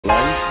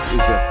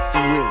is a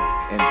thrilling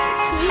ending.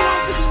 You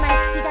want to be my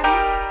ski dummy?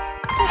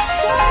 The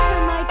stars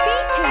are my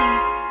beacon.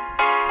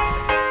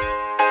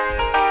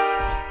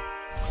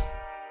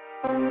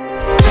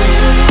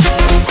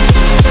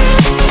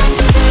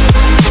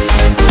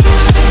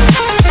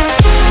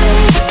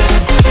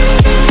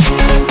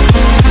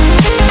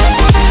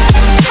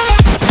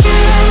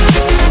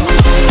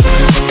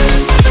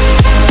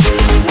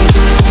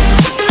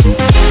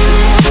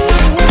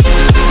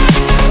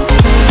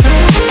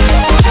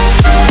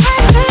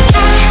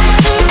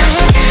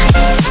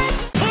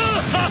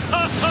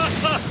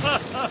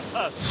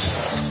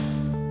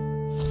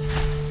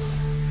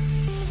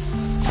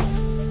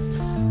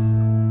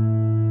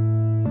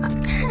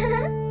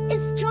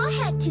 Is Straw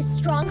Hat too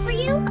strong for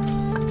you?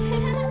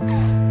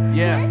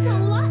 Yeah. Learned a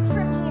lot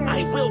from here.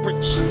 I will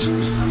protect.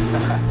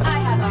 I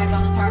have eyes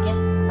on the target.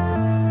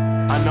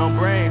 Unknown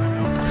brain.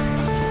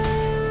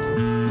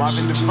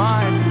 Marvin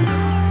Devine.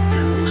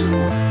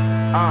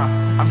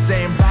 I'm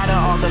saying bye to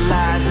all the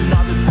lies and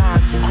all the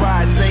times you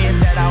cried, saying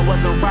that I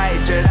wasn't right,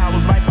 yet I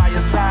was right by your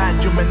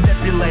side. You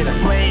manipulator,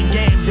 playing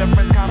games, your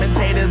friends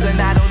commentators,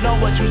 and I don't know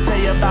what you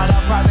say about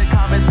our private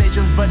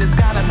conversations, but it's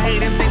got them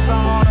hating. Thanks to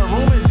all the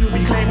rumors you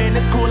be claiming.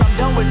 It's cool, I'm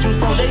done with you,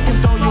 so they can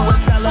throw you a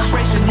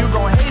celebration. You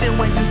gon' hate it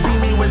when you see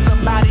me with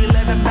somebody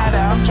living better.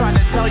 I'm trying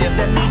to tell you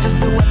that me just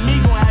doing me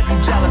gon' have you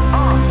jealous.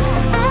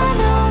 I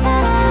know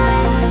that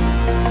I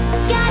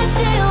gotta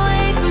stay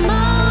away from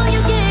all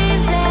your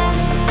games. Yeah,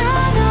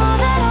 I know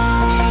that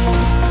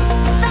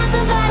I found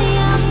somebody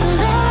else to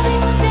love you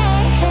one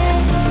day.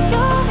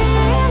 You'll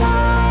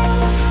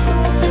realize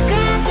the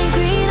grass ain't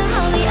greener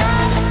on the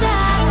other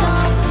side. No,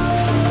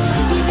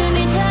 you did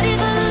me dirty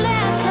for the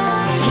last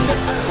time,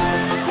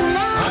 so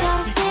now I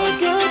gotta say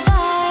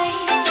goodbye.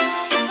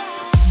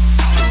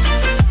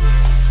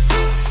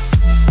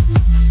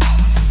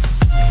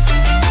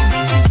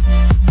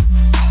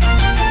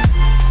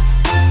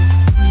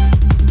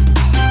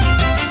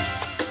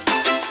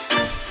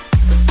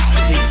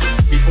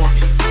 Before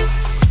me.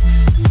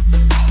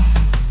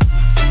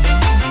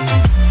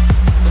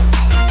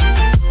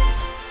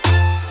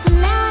 So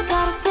now I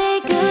gotta say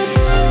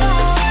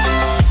goodbye.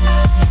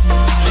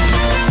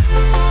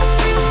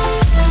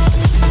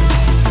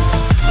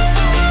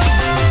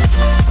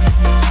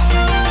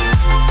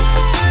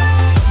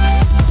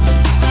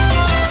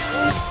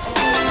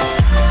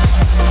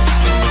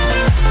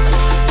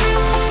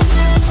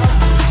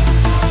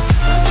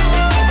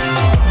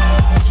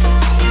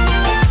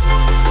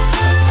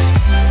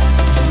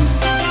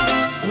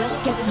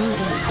 Let's get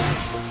moving.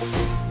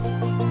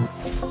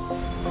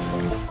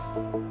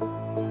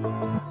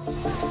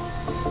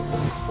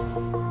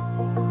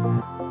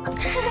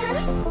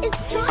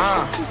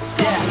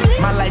 Yeah,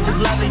 my life is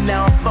lovely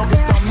now, I'm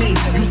focused on me.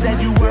 You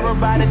said you were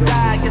about to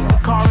die, I guess the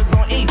car is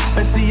on E.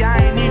 But see, I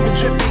ain't even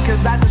tripping,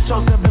 cause I just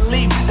chose to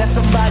believe that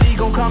somebody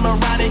gon' come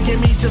around and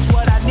give me just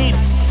what I need.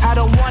 I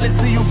don't wanna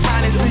see you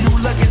crying, see you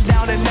looking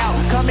down and out,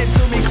 coming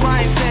to me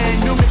crying,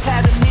 saying you miss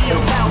having me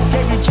around.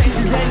 Gave you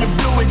chases and you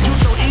blew it, you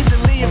so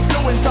easily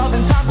influenced. All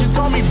the times you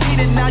told me beat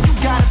it, now you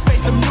gotta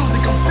face the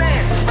music. I'm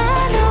saying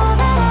I know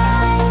that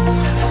I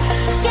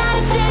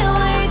gotta stay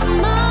away from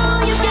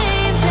all your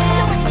games.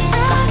 Yeah,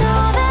 I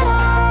know that I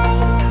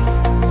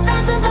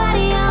found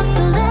somebody else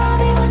to love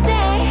you one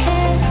day.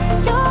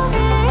 You'll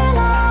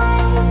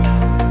realize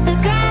the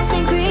grass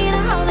ain't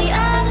greener on the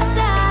other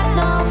side.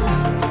 No,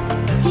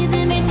 you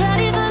did me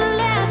dirty for the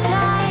last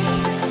time,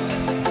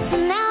 so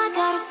now I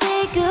gotta say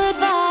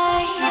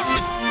goodbye.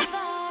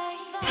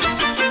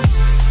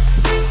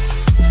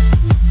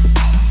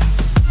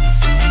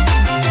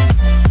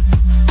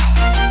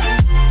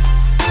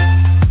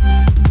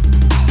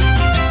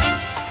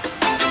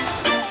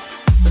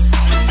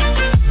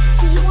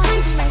 Do you want to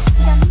be my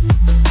ski dummy?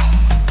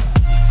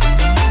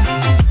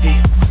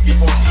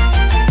 before me.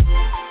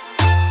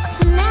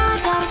 So now I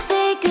gotta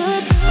say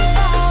goodbye.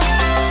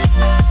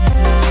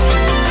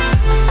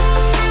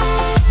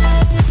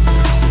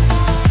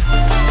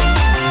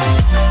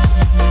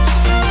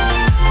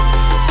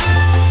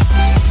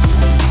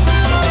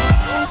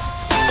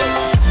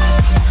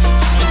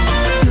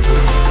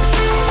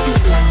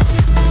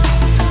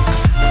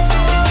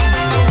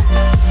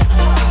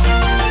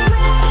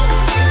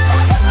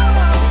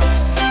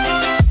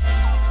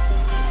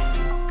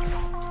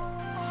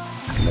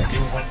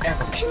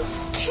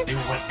 Do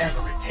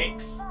whatever it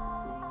takes.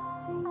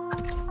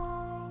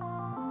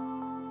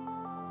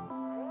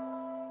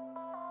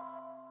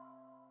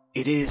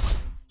 It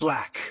is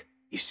black.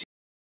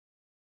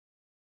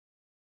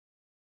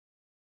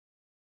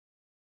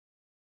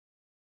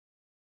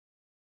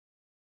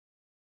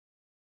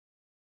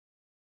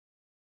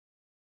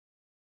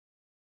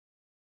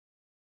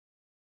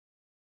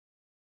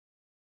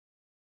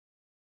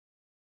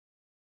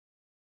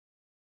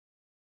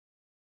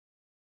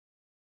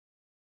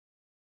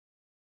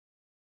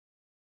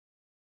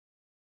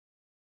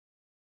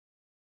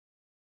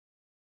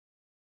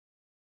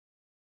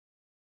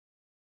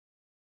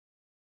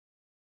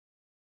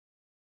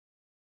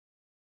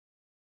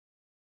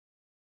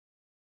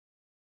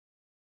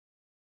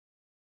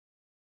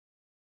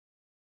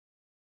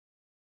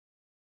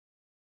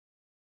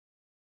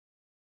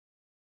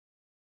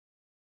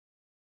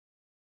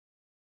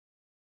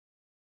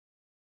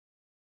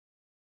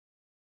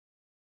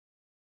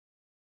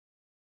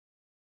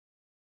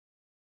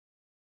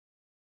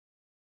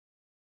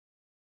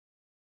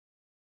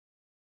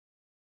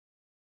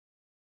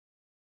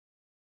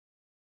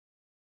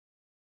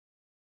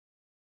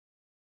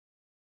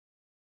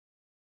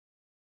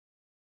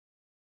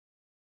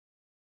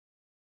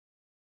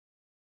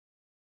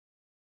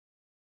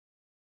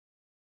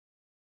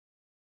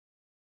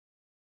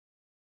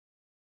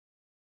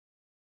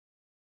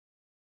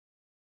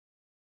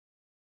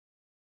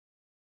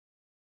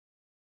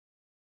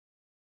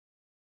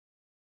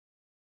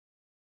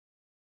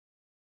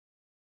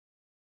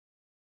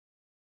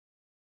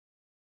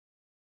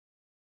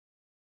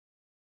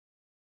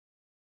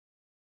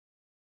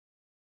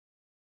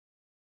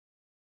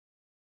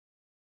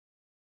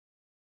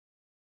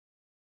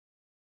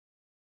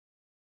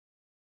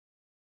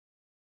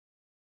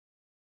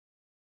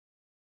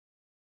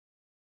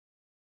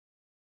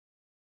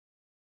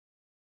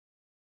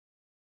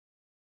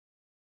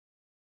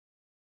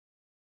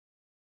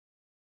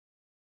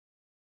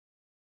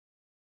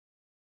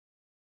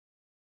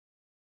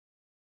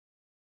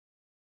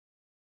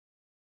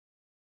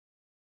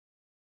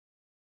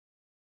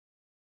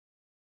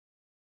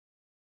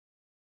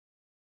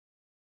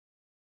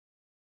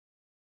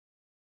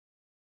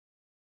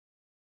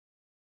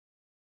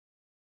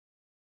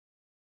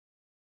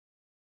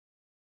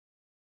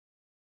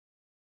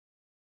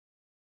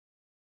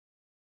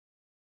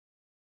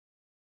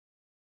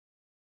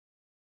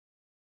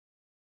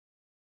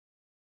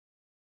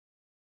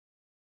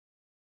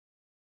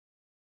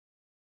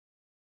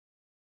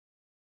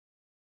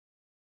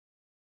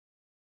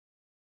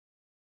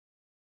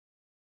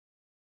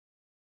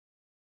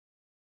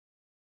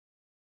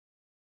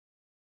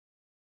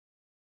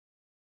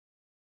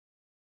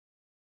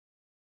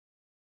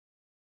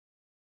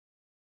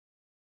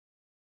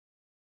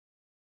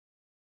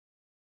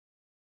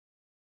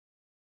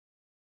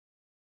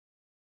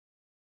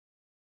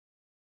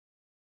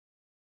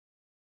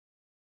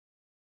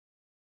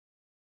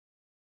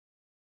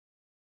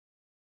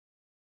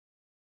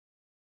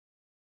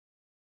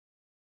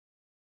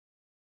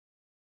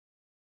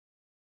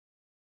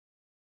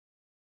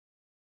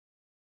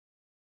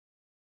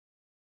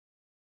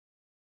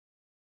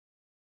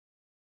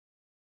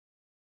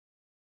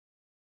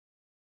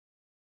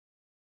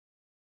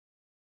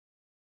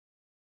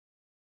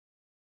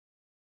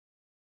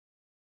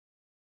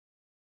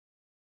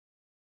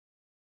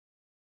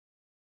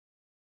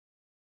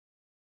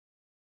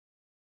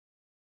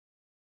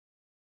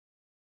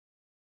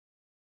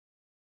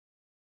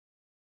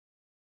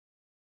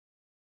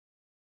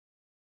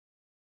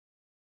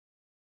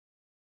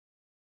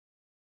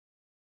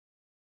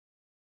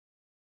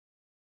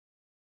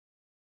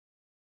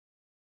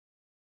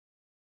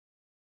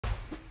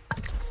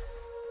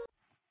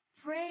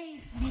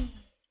 Praise me,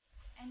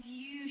 and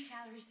you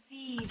shall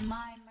receive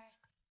my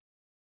mercy.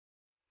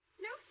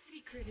 No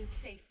secret is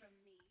safe from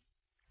me.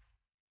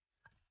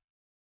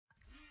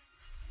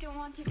 Don't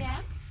want to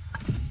dance?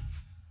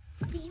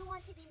 Do you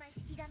want to be my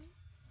shikigami?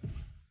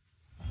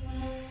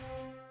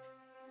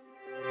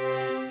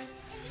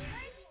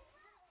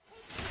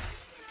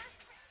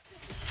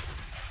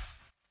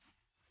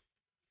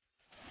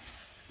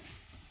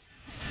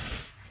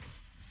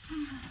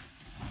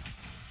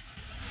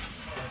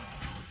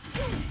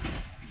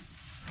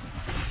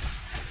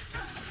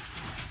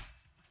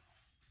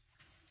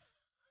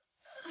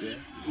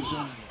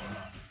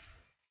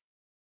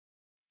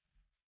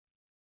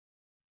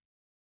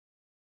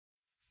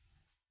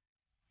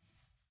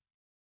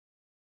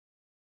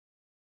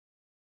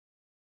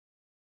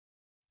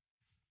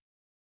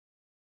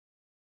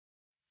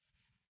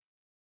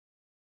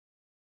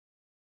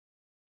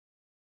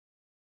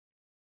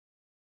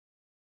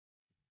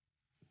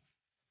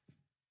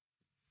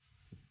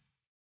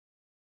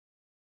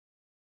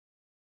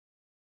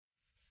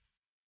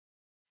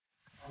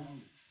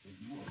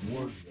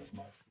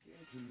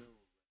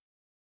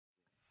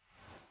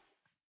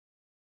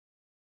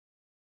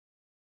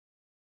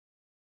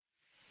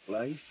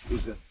 Life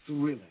is a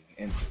thrilling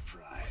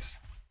enterprise.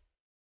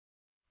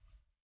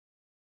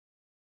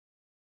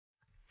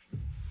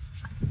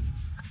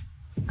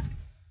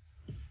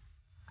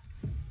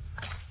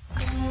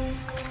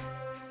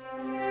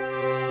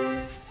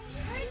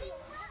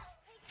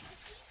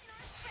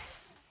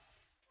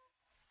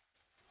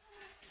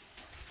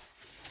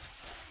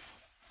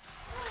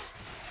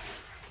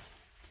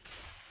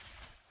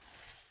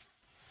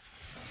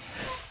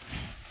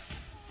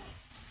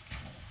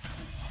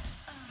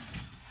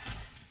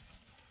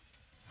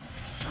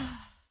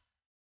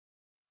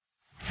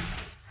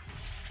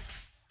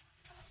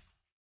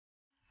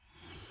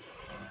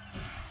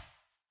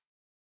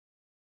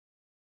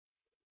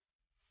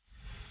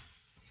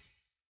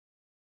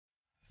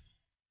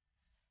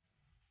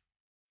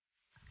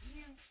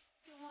 You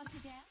don't want to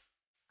dance?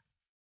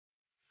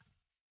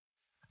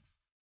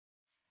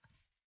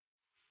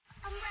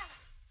 Umbrella,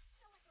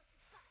 show us what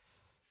you've got.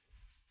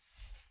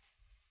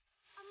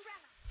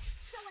 Umbrella,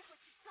 show us what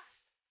you've got.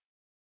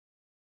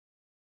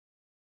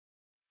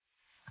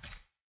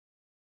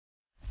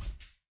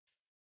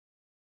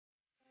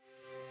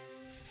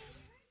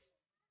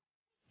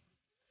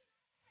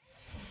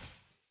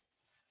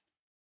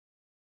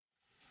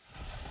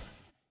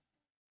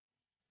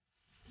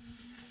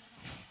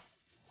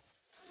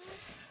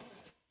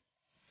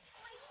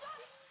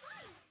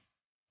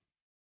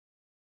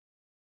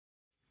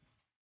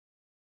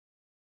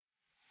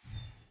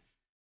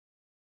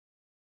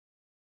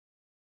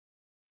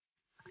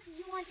 Do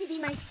you want to be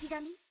my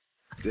shikigami?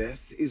 Death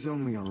is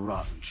only a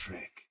rotten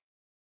trick.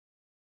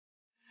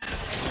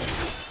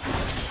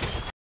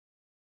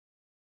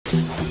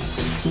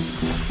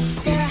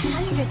 There are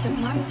hundreds of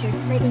monsters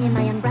living in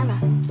my umbrella.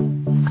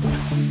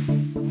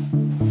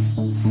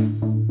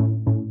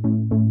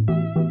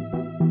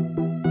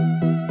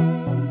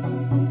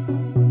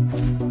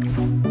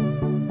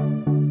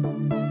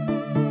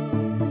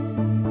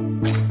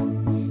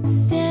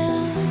 Still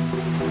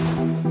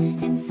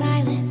and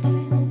silent,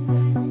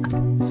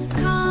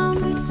 calm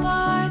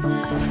before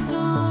the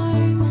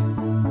storm.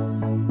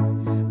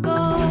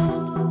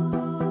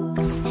 Gold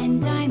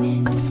and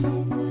diamonds,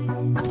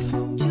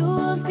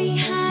 jewels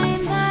behind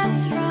the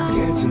throne.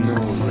 Get to know a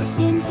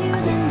recipe.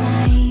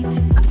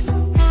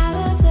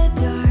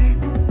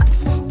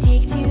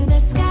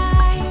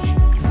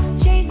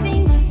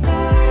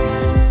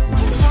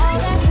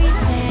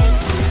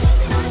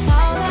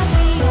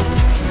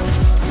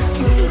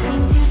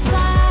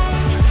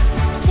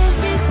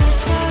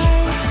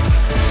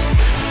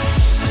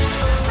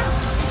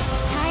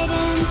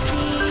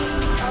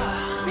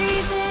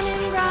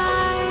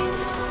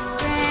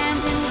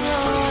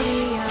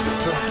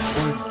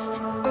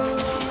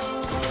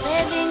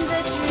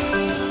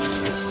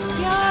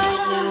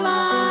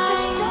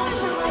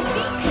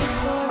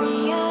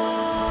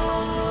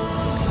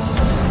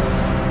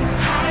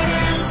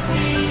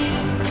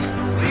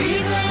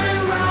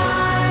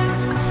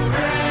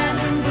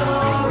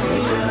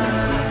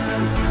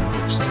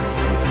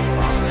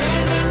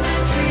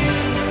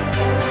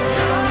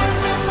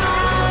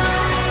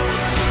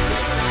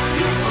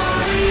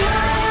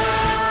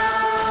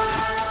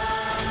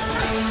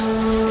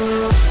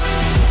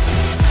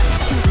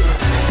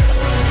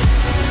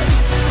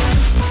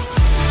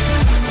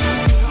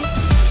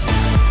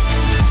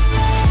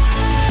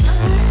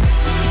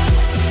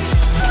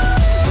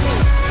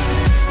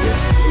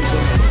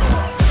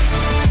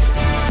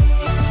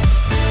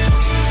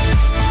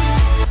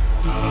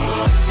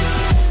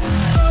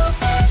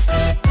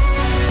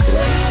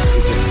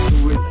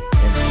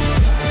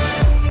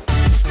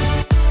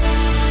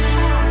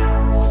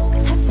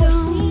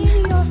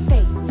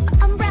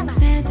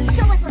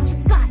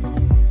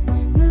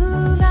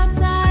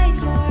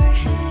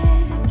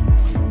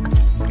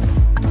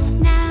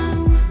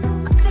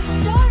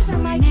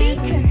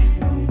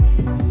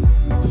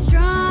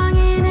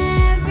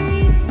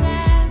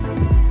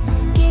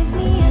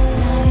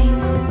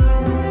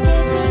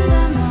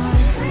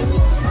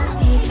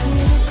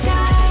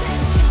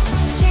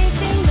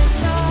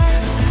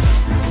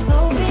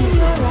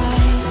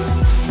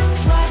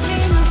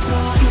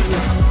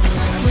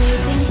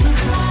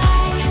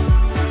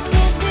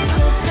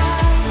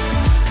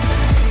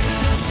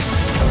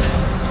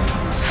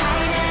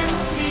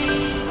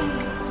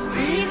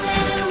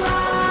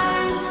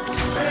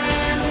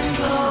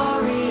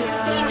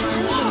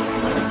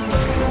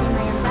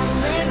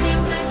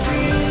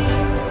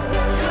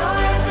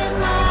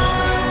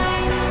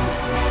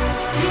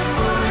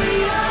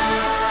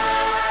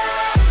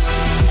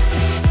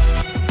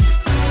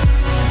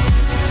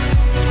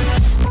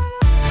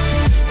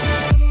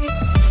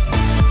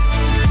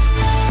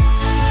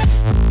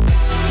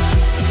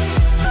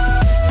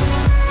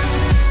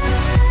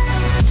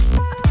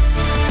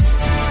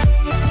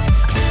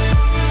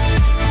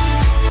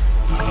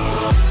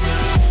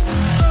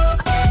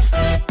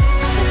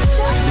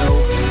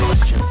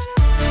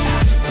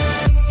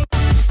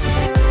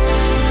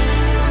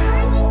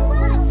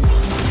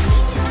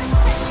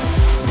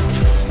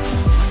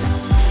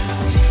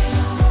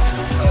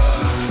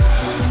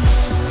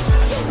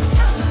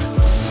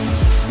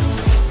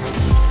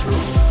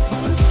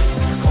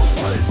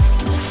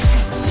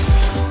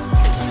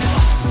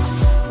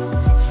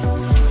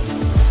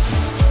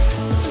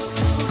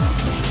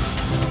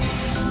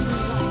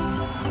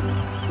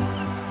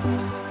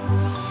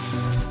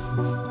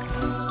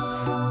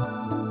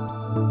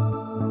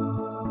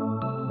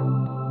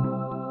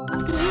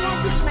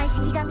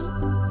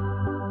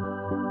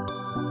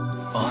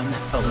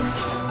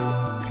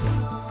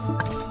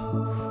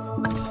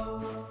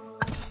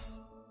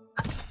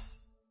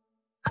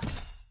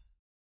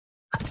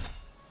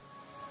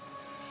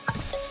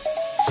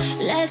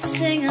 Let's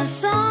sing a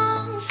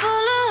song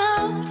full of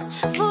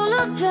hope, full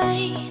of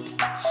pain.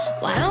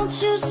 Why don't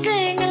you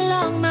sing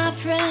along, my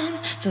friend?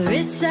 For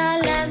it's our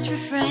last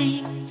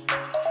refrain.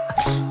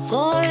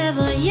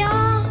 Forever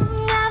young,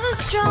 ever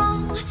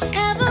strong,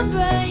 ever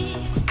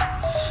brave.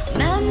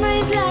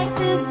 Memories like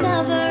this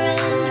never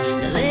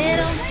end, they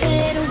don't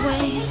fade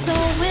away. So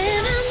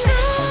when I'm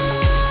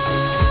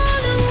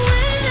gone, and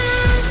when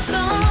I'm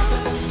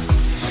gone,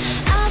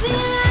 I'll be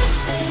right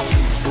there,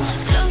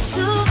 close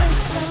to the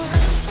sun.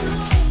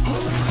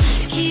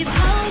 Keep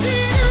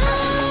holding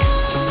on,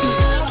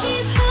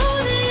 keep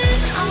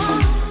holding on,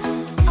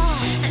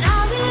 and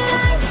I'll be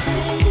right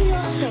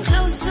there,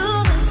 close to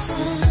the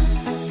sun,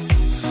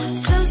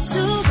 close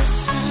to the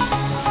sun.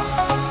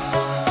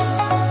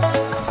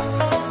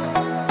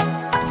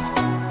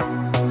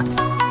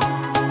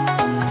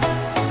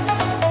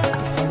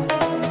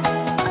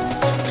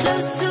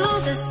 Close to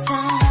the sun.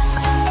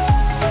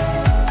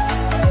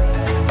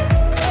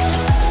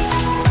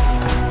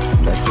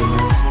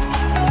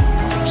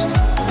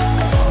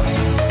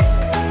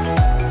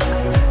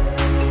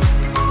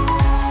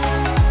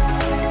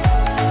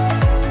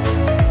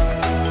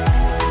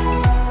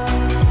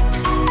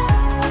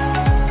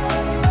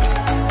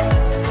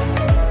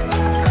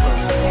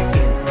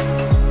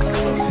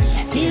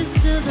 Here's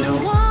to the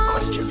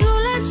ones who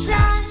let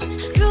shine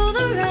through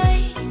the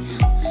rain,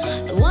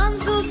 the ones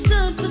who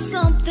stood for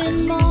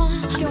something more,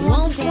 who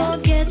won't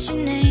forget your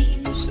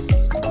names.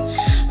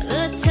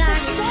 The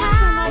time's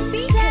high,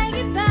 say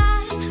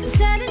goodbye, we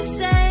set it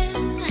sail,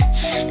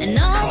 and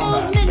all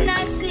those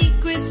midnight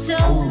secrets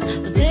told,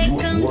 we'll take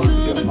them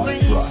to the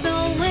grave. So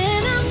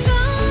when I'm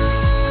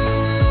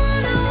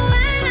gone, oh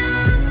when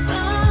I'm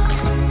gone,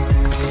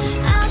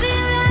 I'll be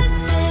right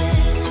there,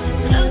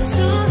 close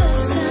to the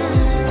sun.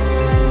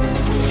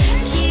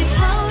 Keep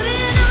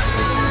holding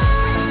on,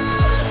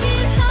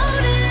 keep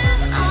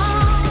holding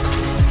on,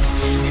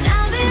 and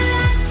I'll be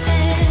right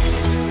there,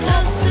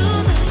 close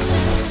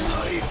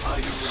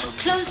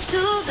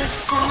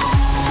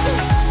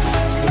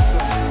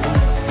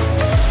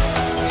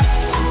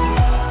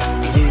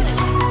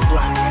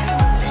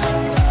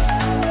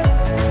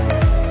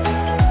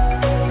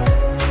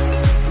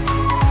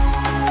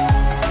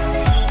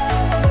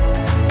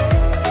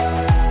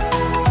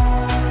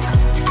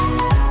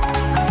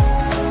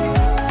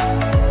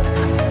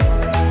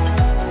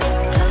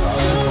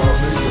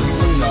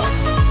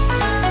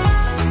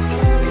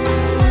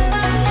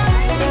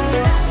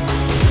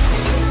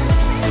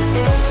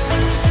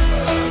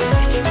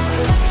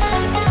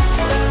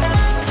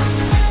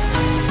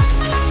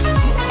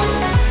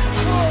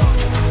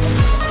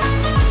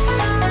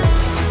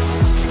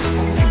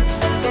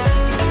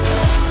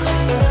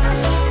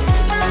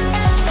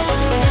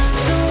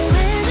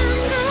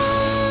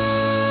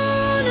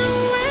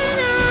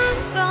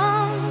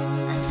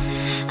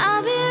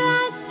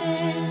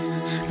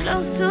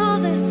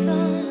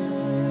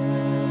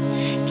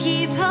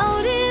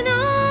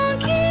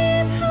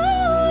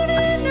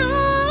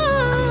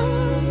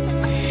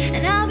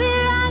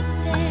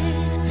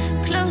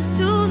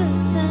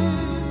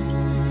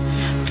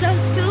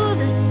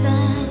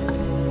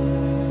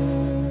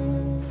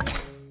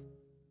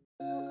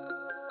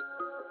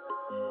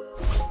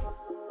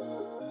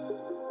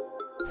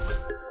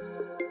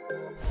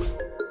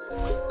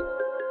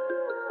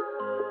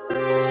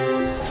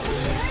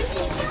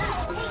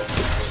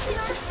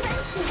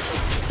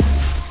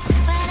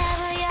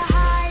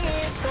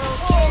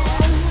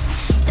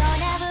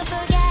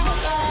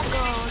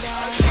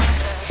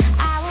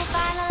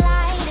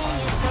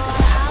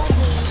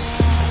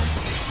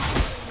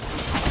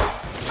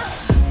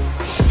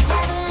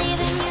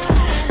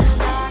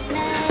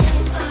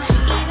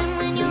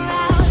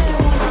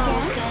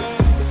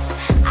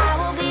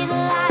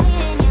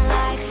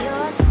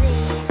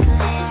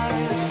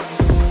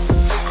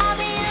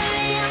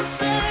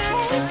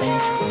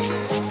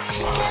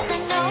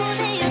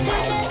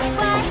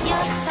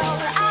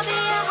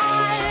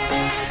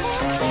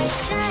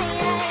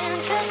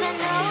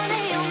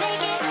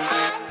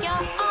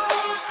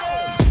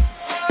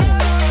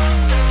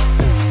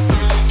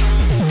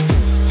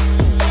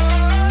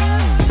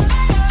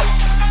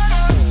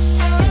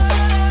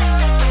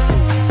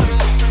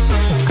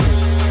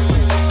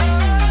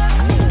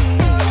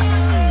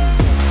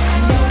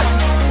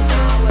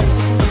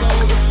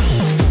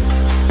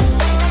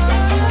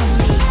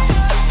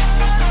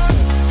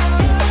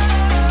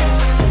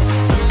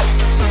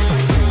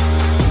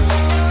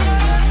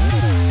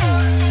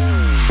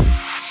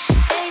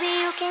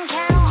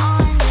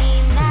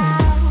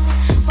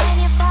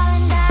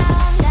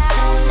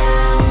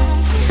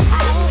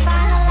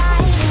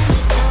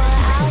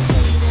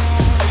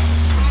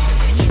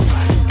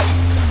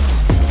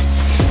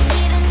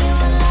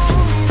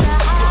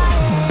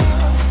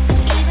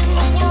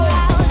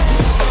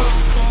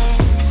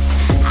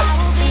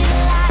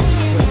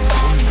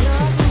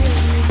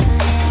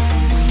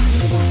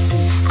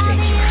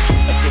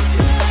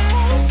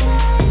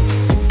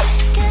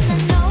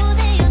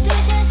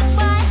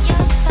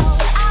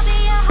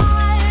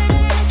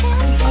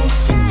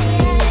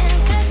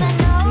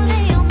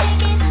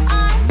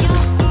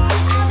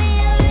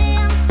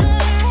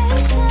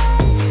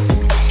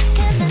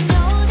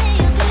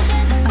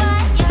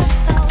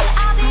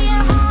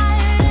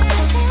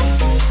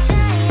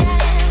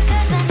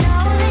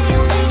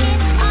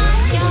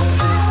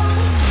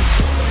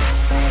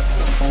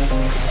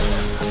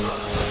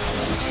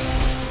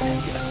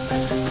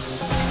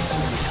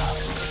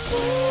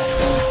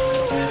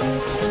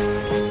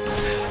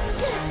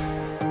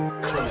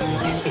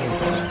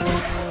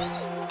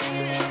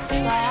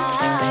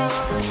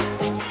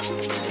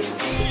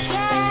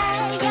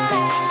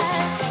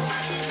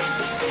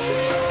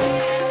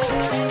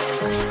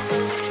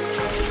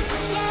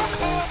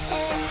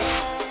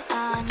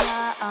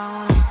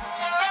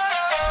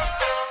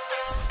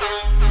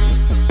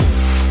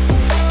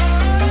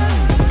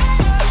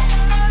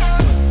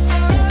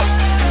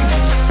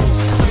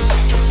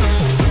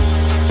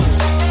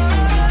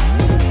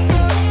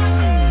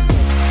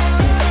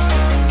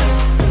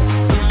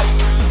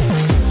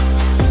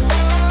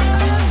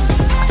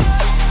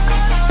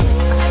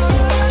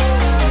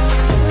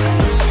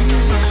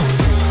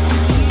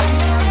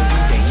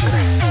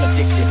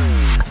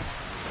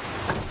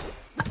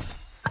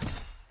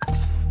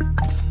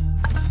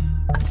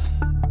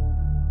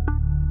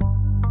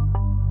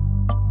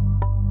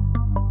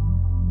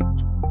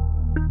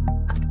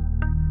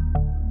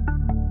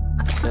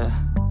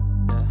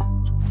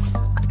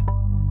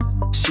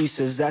She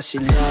says that she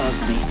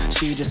loves me,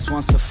 she just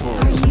wants to fool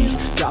me.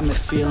 Got me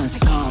feeling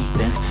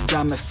something,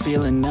 got me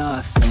feeling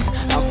nothing.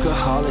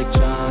 Alcoholic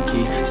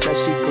junkie, says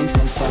she thinks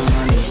I'm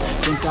funny.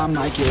 Think I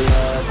might get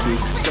lucky,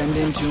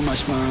 spending too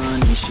much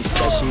money. She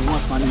says she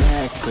wants my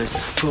necklace,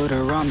 put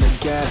her on the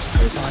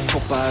guest list.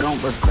 Hope I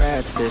don't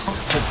regret this,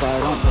 hope I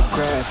don't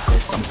regret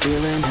this. I'm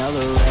feeling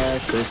hella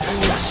reckless,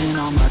 cashing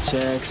all my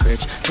checks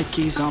rich.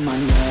 Hickeys on my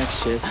neck,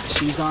 shit,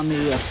 she's on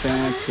the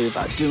offensive.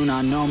 I do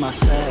not know my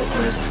set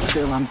list,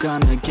 still I'm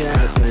gonna get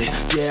lit.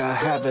 Yeah, I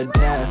have a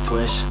death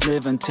wish,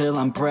 live until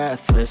I'm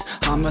breathless.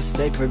 I'ma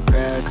stay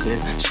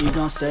progressive, she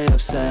gon' stay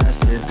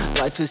obsessive.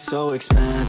 Life is so expensive,